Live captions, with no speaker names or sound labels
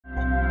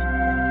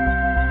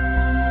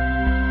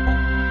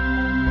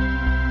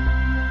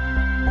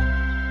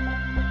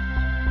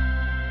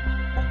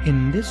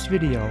this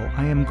video,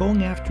 I am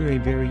going after a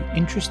very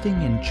interesting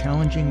and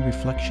challenging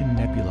reflection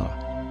nebula,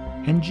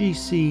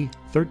 NGC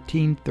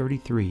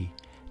 1333,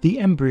 the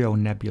Embryo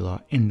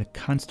Nebula in the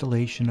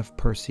constellation of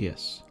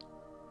Perseus.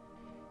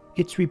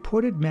 Its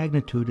reported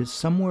magnitude is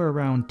somewhere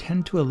around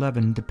 10 to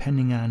 11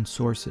 depending on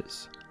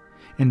sources,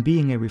 and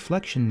being a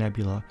reflection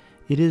nebula,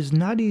 it is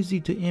not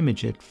easy to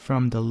image it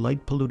from the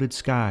light-polluted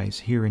skies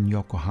here in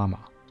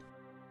Yokohama.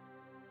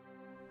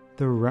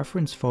 The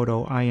reference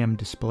photo I am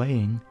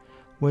displaying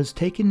was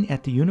taken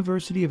at the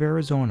University of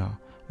Arizona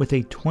with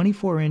a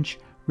 24-inch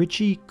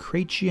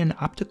Ritchie-Chrétien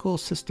optical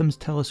systems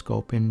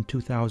telescope in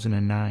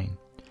 2009.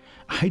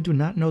 I do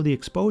not know the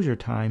exposure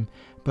time,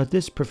 but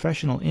this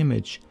professional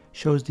image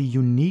shows the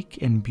unique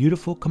and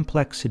beautiful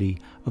complexity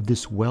of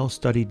this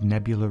well-studied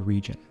nebula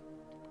region.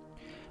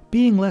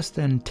 Being less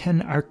than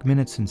 10 arc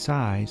minutes in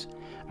size,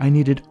 I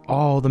needed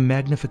all the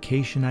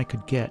magnification I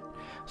could get,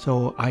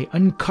 so I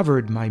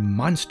uncovered my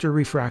monster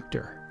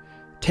refractor.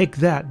 Take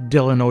that,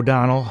 Dylan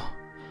O'Donnell.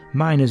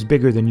 Mine is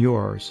bigger than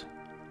yours.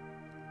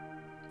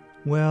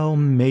 Well,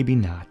 maybe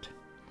not.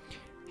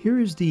 Here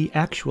is the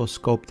actual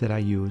scope that I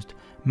used,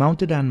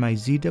 mounted on my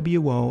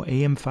ZWO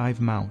AM5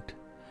 mount.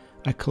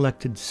 I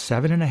collected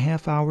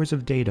 7.5 hours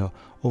of data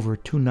over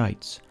 2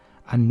 nights,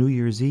 on New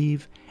Year's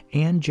Eve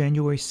and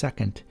January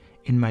 2nd,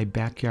 in my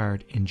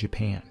backyard in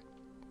Japan.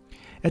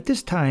 At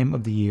this time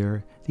of the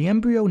year, the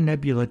Embryo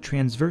Nebula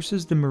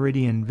transverses the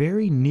meridian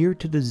very near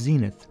to the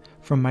zenith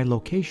from my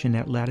location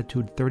at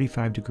latitude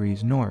 35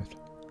 degrees north.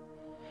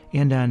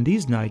 And on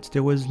these nights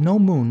there was no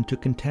moon to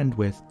contend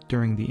with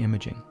during the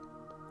imaging.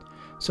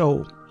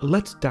 So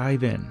let's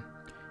dive in.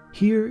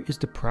 Here is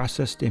the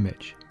processed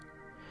image.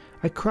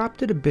 I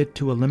cropped it a bit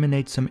to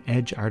eliminate some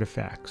edge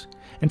artifacts,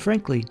 and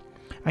frankly,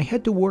 I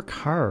had to work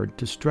hard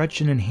to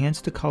stretch and enhance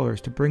the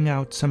colors to bring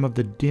out some of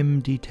the dim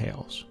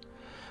details.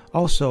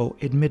 Also,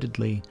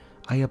 admittedly,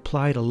 I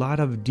applied a lot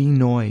of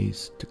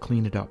denoise to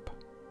clean it up.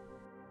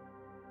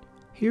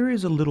 Here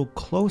is a little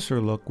closer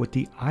look with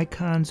the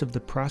icons of the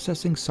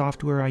processing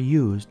software I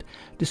used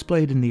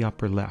displayed in the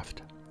upper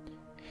left.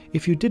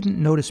 If you didn't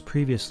notice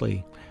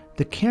previously,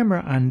 the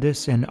camera on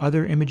this and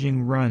other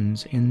imaging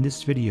runs in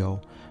this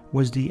video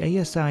was the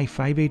ASI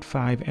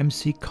 585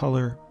 MC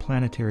Color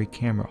planetary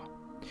camera.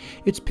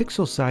 Its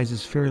pixel size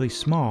is fairly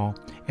small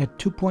at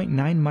 2.9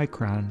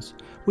 microns,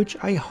 which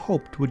I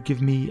hoped would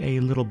give me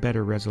a little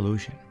better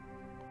resolution.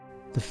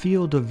 The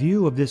field of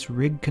view of this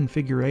rig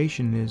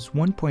configuration is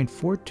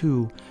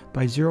 1.42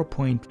 by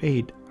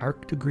 0.8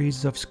 arc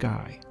degrees of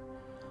sky.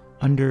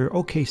 Under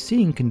OK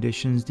seeing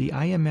conditions, the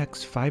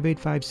IMX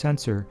 585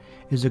 sensor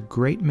is a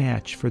great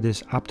match for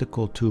this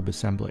optical tube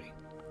assembly.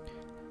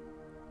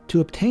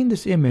 To obtain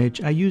this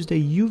image, I used a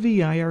UV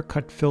IR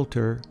cut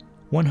filter,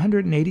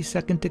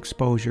 180-second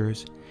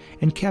exposures,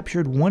 and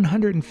captured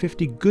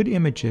 150 good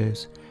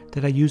images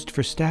that I used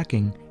for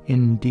stacking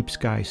in Deep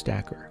Sky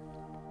Stacker.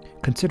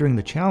 Considering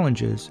the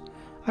challenges,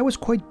 I was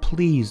quite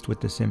pleased with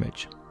this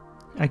image.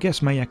 I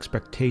guess my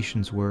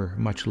expectations were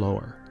much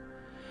lower.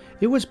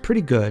 It was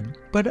pretty good,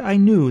 but I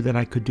knew that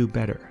I could do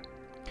better.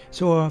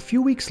 So a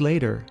few weeks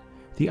later,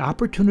 the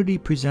opportunity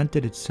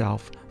presented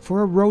itself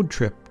for a road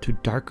trip to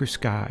darker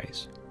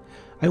skies.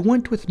 I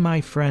went with my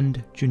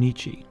friend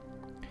Junichi.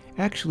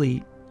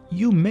 Actually,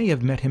 you may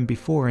have met him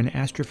before in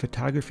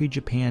Astrophotography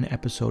Japan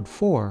Episode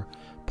 4,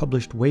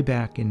 published way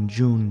back in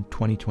June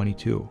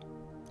 2022.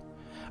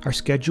 Our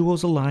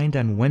schedules aligned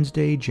on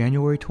Wednesday,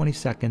 January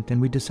 22nd,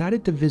 and we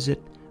decided to visit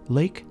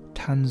Lake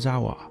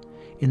Tanzawa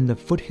in the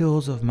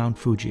foothills of Mount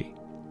Fuji.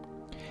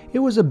 It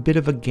was a bit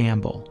of a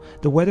gamble.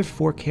 The weather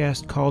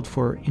forecast called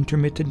for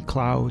intermittent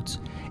clouds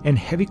and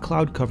heavy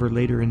cloud cover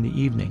later in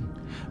the evening,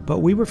 but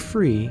we were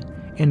free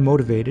and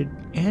motivated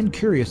and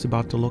curious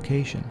about the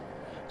location,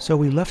 so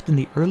we left in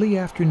the early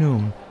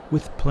afternoon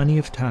with plenty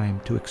of time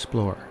to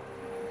explore.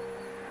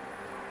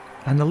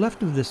 On the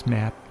left of this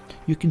map,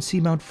 you can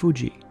see Mount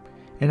Fuji,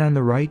 and on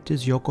the right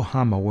is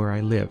Yokohama, where I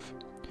live.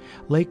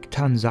 Lake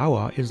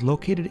Tanzawa is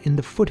located in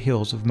the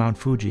foothills of Mount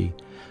Fuji,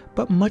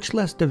 but much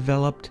less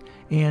developed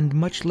and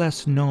much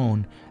less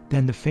known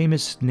than the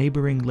famous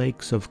neighboring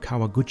lakes of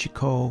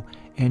Kawaguchiko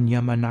and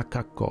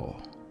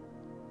Yamanakako.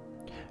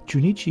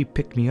 Junichi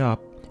picked me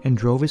up and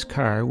drove his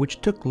car,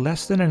 which took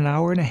less than an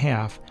hour and a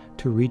half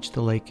to reach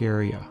the lake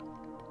area.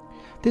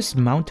 This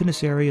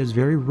mountainous area is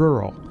very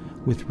rural,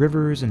 with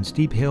rivers and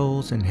steep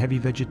hills and heavy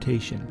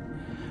vegetation,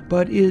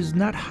 but is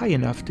not high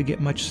enough to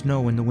get much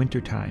snow in the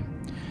wintertime,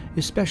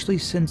 especially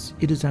since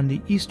it is on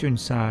the eastern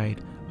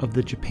side of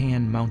the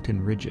Japan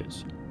mountain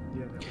ridges.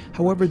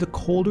 However, the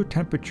colder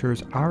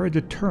temperatures are a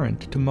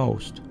deterrent to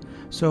most,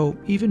 so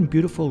even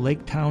beautiful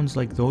lake towns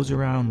like those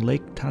around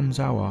Lake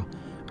Tanzawa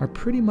are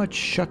pretty much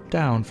shut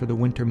down for the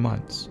winter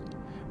months.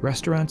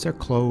 Restaurants are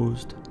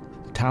closed,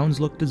 the towns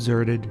look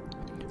deserted,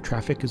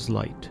 traffic is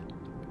light.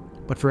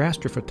 But for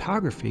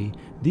astrophotography,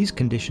 these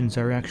conditions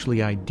are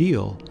actually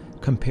ideal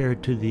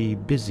compared to the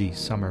busy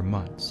summer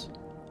months.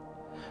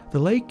 The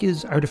lake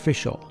is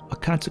artificial, a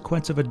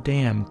consequence of a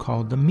dam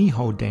called the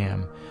Miho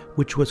Dam,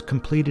 which was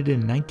completed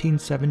in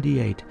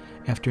 1978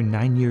 after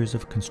 9 years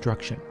of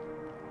construction.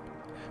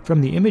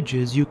 From the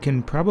images, you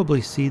can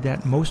probably see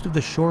that most of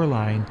the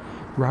shoreline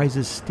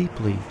rises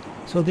steeply,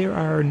 so there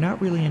are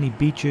not really any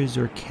beaches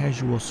or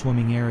casual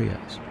swimming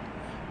areas.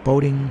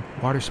 Boating,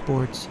 water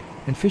sports,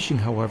 and fishing,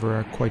 however,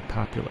 are quite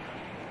popular.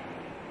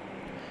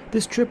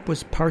 This trip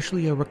was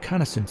partially a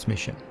reconnaissance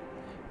mission.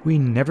 We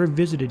never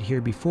visited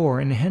here before,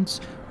 and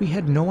hence we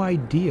had no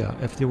idea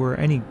if there were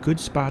any good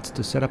spots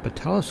to set up a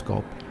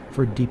telescope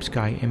for deep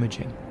sky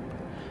imaging.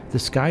 The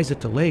skies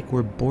at the lake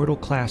were Bortle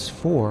Class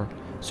 4,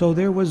 so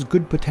there was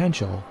good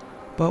potential,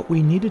 but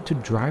we needed to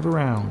drive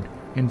around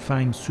and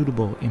find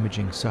suitable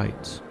imaging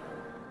sites.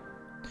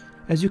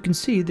 As you can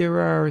see, there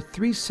are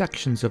 3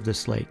 sections of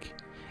this lake,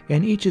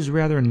 and each is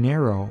rather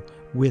narrow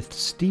with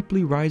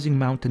steeply rising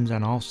mountains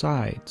on all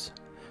sides,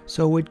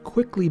 so it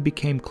quickly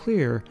became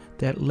clear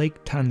that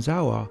Lake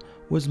Tanzawa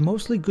was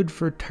mostly good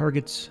for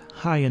targets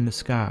high in the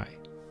sky.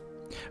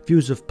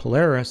 Views of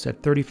Polaris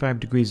at 35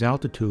 degrees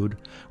altitude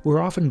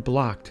were often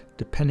blocked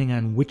depending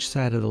on which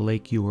side of the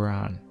lake you were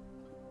on.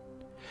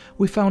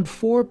 We found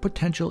 4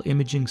 potential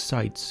imaging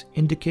sites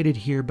indicated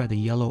here by the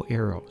yellow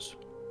arrows.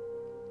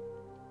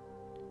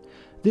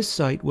 This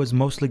site was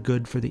mostly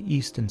good for the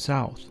east and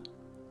south.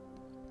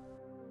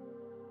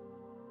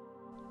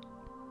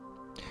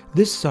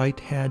 This site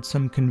had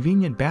some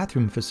convenient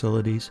bathroom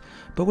facilities,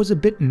 but was a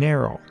bit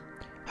narrow.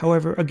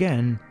 However,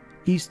 again,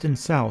 east and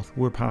south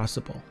were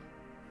possible.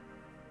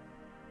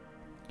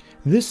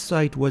 This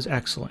site was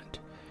excellent.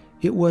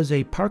 It was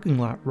a parking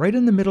lot right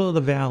in the middle of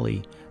the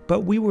valley,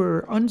 but we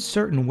were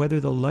uncertain whether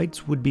the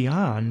lights would be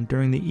on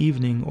during the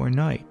evening or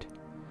night.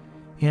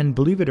 And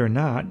believe it or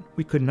not,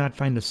 we could not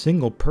find a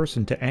single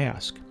person to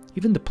ask.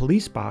 Even the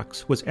police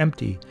box was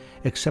empty,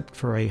 except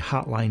for a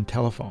hotline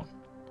telephone.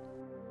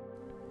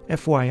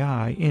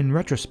 FYI, in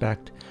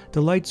retrospect,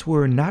 the lights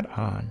were not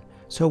on,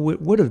 so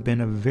it would have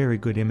been a very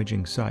good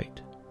imaging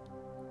site.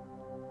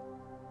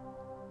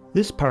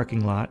 This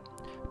parking lot,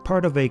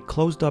 part of a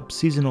closed-up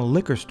seasonal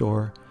liquor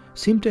store,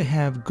 seemed to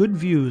have good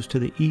views to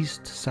the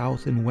east,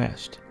 south, and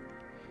west.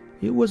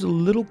 It was a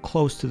little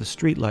close to the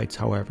streetlights,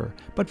 however,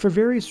 but for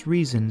various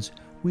reasons,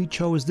 we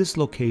chose this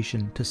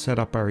location to set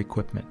up our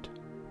equipment.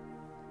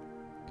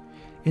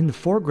 In the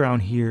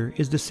foreground here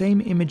is the same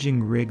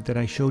imaging rig that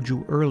I showed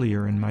you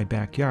earlier in my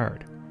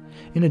backyard.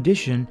 In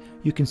addition,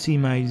 you can see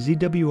my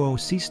ZWO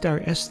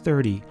Seestar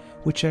S30,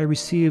 which I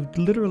received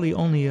literally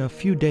only a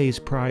few days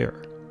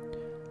prior.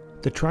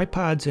 The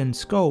tripods and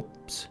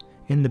scopes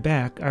in the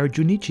back are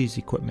Junichi's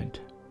equipment.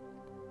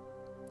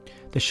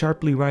 The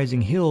sharply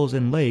rising hills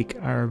and lake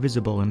are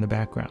visible in the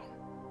background.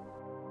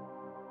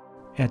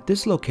 At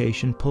this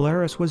location,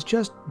 Polaris was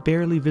just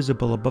barely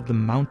visible above the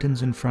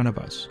mountains in front of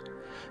us,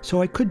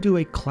 so I could do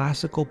a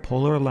classical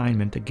polar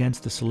alignment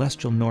against the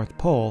celestial North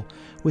Pole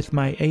with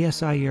my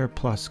ASI Air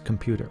Plus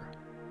computer.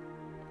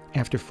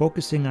 After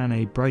focusing on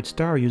a bright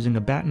star using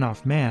a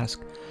batten-off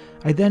mask,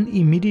 I then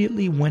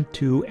immediately went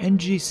to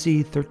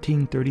NGC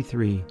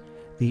 1333,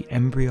 the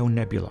Embryo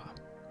Nebula.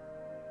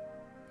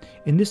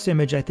 In this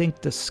image, I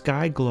think the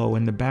sky glow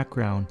in the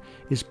background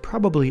is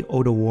probably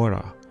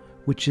Odawara,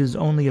 which is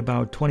only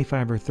about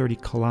 25 or 30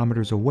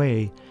 kilometers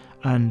away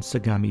on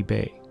Sagami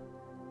Bay.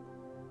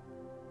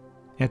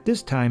 At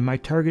this time, my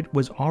target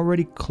was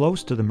already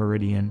close to the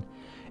meridian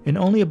and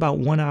only about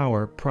 1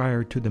 hour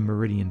prior to the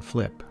meridian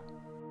flip.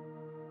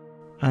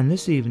 On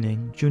this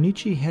evening,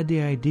 Junichi had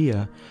the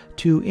idea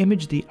to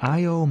image the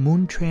Io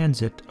moon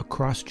transit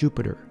across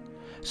Jupiter,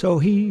 so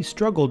he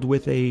struggled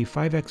with a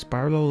 5x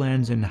Barlow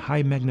lens and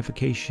high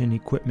magnification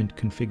equipment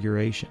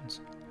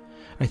configurations.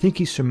 I think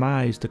he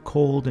surmised the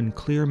cold and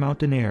clear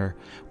mountain air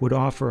would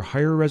offer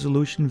higher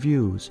resolution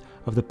views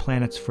of the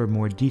planets for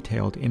more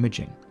detailed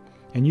imaging,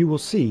 and you will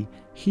see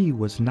he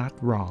was not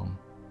wrong.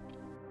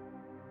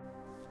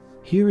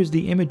 Here is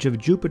the image of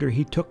Jupiter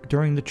he took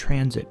during the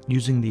transit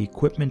using the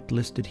equipment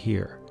listed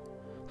here.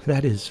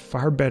 That is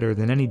far better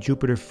than any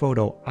Jupiter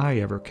photo I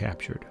ever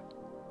captured.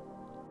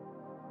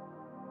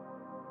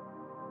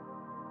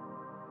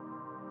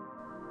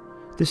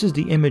 This is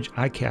the image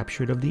I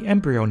captured of the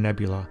Embryo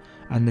Nebula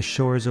on the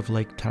shores of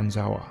Lake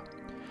Tanzawa.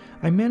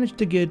 I managed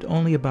to get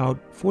only about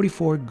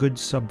 44 good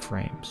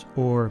subframes,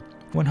 or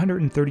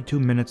 132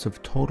 minutes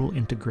of total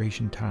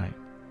integration time.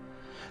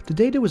 The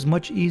data was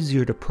much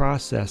easier to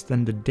process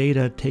than the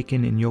data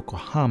taken in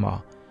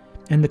Yokohama,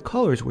 and the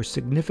colors were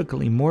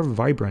significantly more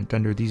vibrant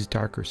under these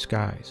darker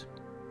skies.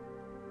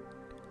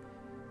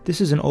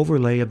 This is an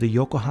overlay of the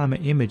Yokohama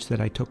image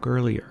that I took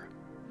earlier.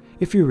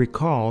 If you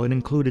recall, it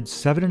included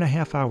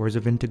 7.5 hours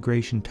of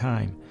integration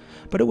time,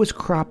 but it was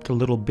cropped a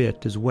little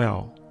bit as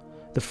well.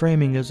 The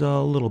framing is a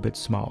little bit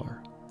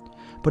smaller.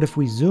 But if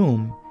we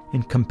zoom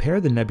and compare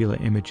the nebula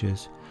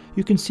images,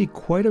 you can see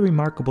quite a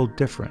remarkable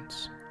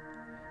difference.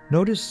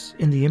 Notice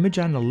in the image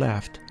on the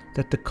left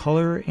that the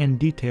color and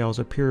details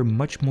appear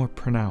much more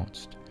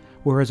pronounced,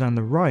 whereas on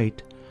the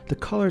right, the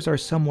colors are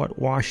somewhat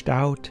washed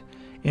out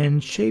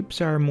and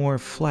shapes are more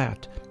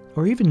flat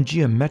or even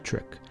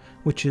geometric,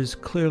 which is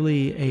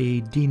clearly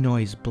a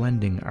denoise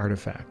blending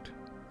artifact.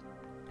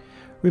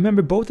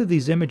 Remember, both of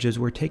these images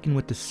were taken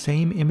with the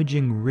same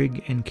imaging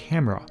rig and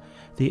camera,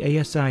 the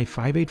ASI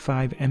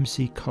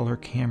 585MC color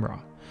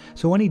camera,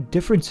 so any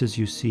differences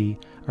you see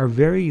are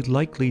very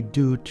likely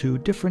due to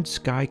different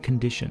sky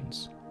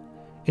conditions.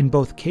 In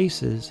both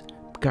cases,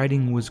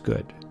 guiding was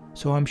good,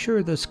 so I'm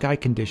sure the sky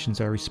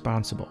conditions are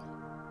responsible.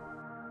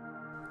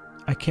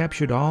 I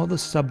captured all the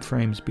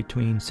subframes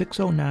between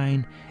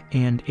 6:09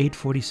 and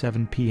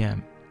 8:47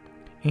 p.m.,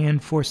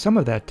 and for some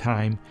of that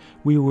time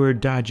we were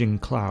dodging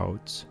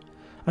clouds.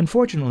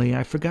 Unfortunately,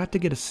 I forgot to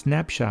get a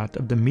snapshot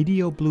of the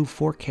Meteo Blue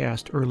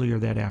forecast earlier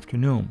that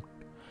afternoon.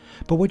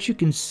 But what you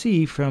can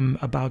see from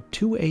about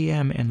 2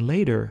 a.m. and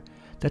later,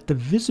 that the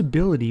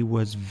visibility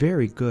was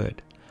very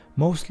good.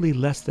 Mostly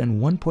less than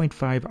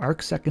 1.5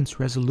 arcseconds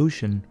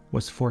resolution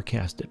was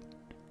forecasted.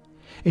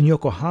 In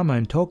Yokohama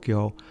and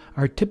Tokyo,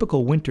 our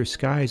typical winter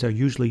skies are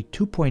usually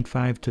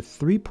 2.5 to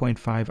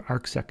 3.5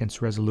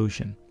 arcseconds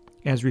resolution,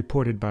 as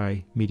reported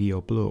by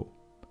Meteo Blue.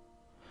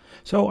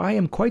 So I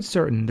am quite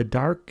certain the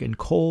dark and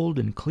cold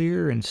and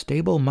clear and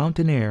stable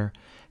mountain air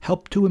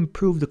helped to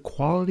improve the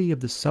quality of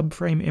the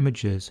subframe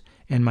images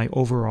and my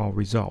overall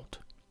result.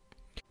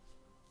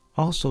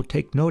 Also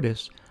take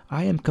notice,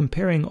 I am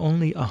comparing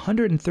only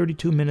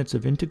 132 minutes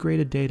of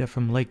integrated data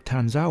from Lake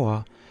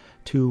Tanzawa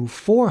to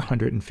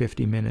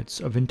 450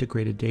 minutes of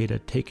integrated data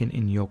taken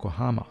in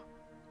Yokohama.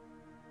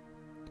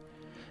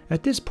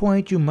 At this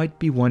point you might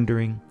be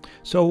wondering,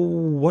 so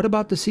what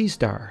about the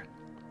Seestar?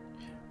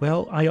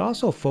 Well, I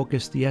also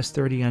focused the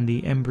S30 on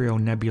the Embryo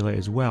Nebula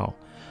as well,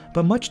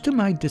 but much to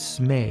my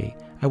dismay,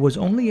 I was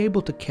only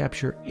able to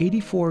capture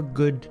 84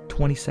 good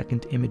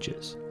 20-second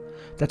images.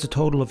 That's a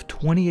total of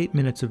 28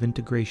 minutes of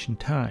integration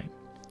time.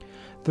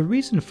 The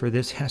reason for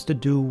this has to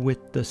do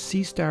with the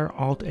Seestar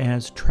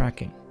Alt-Az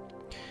tracking.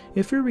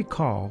 If you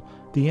recall,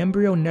 the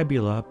Embryo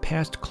Nebula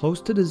passed close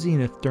to the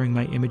zenith during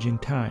my imaging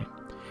time.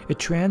 It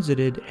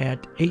transited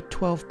at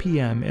 8:12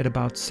 p.m. at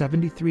about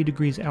 73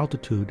 degrees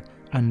altitude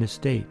on this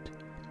date.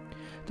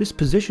 This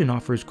position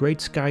offers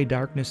great sky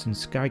darkness and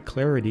sky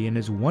clarity and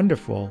is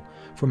wonderful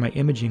for my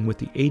imaging with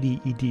the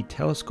 80 ED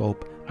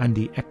telescope on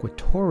the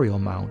equatorial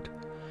mount,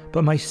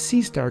 but my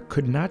Seestar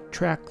could not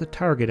track the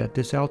target at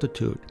this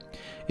altitude.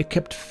 It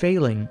kept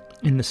failing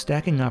in the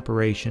stacking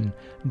operation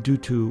due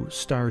to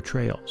star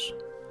trails.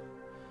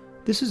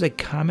 This is a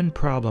common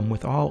problem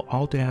with all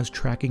Alt-Az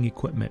tracking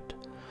equipment.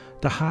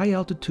 The high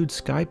altitude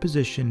sky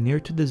position near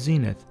to the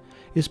zenith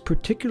is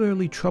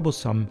particularly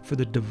troublesome for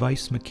the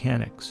device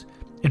mechanics.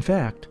 In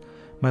fact,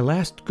 my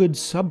last good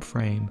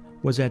subframe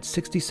was at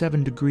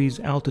 67 degrees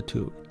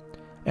altitude.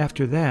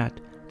 After that,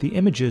 the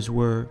images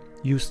were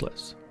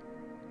useless.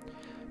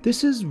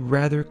 This is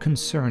rather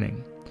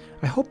concerning.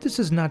 I hope this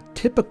is not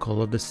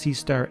typical of the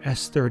Seestar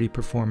S30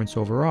 performance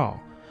overall.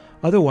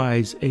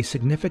 Otherwise, a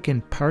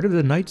significant part of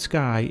the night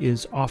sky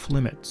is off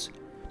limits,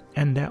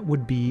 and that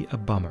would be a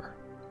bummer.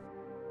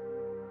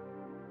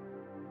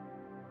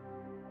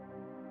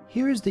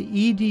 Here is the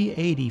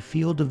ED80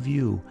 field of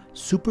view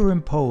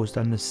superimposed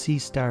on the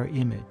Seestar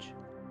image.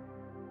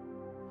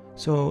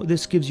 So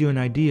this gives you an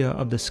idea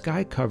of the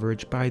sky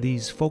coverage by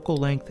these focal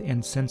length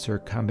and sensor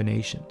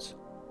combinations.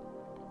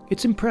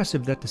 It's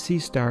impressive that the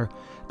Seestar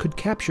could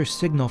capture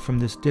signal from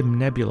this dim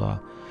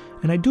nebula,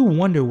 and I do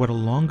wonder what a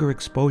longer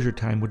exposure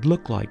time would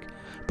look like,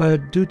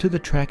 but due to the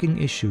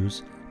tracking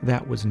issues,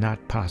 that was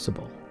not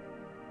possible.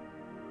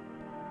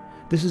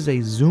 This is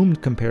a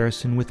zoomed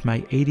comparison with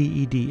my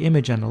 80 ED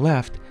image on the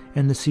left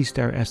and the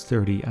Seestar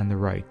S30 on the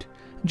right,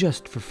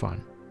 just for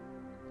fun.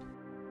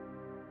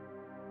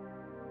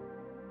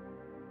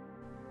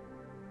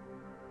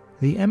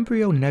 The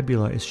Embryo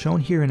Nebula is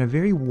shown here in a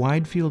very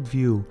wide field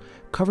view,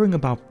 covering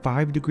about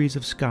 5 degrees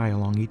of sky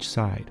along each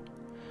side.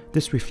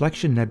 This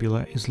reflection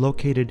nebula is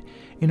located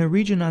in a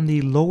region on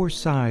the lower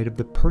side of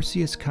the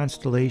Perseus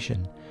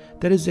constellation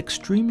that is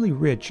extremely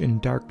rich in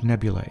dark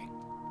nebulae.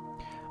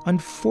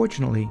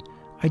 Unfortunately,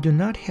 I do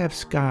not have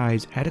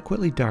skies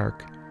adequately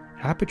dark,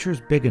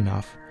 apertures big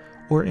enough,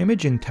 or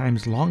imaging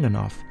times long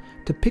enough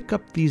to pick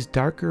up these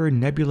darker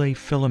nebulae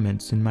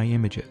filaments in my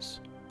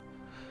images.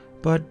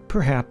 But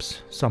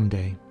perhaps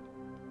someday.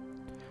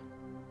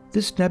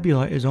 This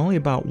nebula is only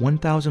about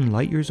 1,000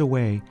 light-years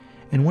away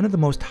and one of the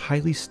most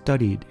highly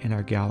studied in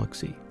our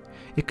galaxy.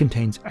 It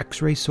contains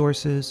X-ray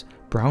sources,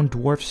 brown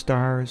dwarf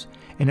stars,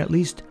 and at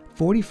least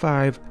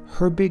 45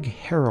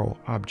 Herbig-Haro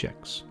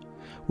objects,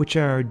 which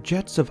are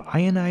jets of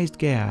ionized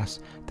gas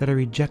that are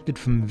ejected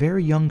from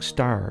very young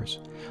stars,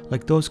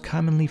 like those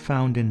commonly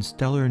found in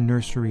stellar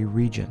nursery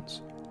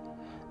regions.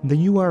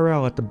 The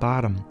URL at the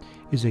bottom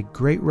is a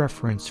great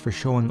reference for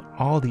showing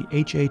all the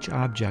HH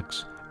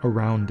objects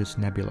around this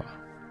nebula.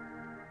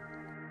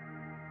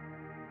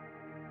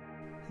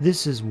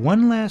 This is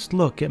one last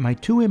look at my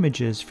two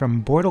images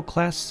from Bortle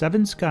Class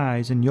 7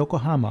 skies in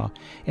Yokohama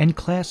and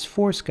Class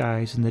 4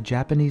 skies in the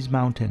Japanese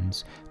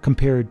mountains,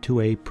 compared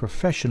to a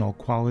professional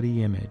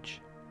quality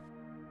image.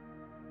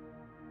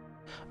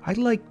 I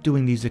like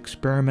doing these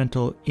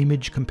experimental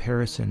image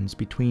comparisons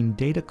between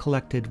data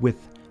collected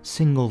with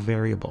single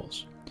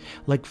variables,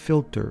 like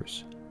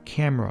filters,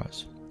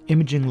 cameras,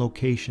 imaging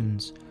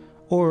locations,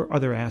 or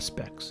other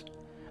aspects.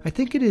 I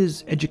think it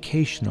is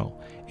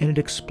educational, and it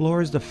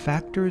explores the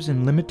factors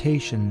and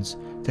limitations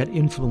that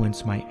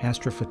influence my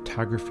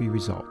astrophotography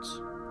results.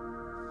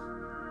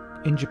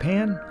 In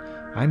Japan,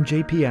 I'm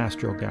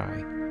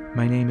JPAstroGuy.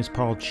 My name is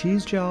Paul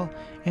Cheesegel,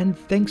 and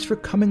thanks for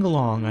coming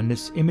along on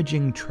this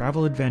imaging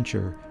travel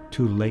adventure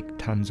to Lake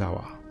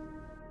Tanzawa.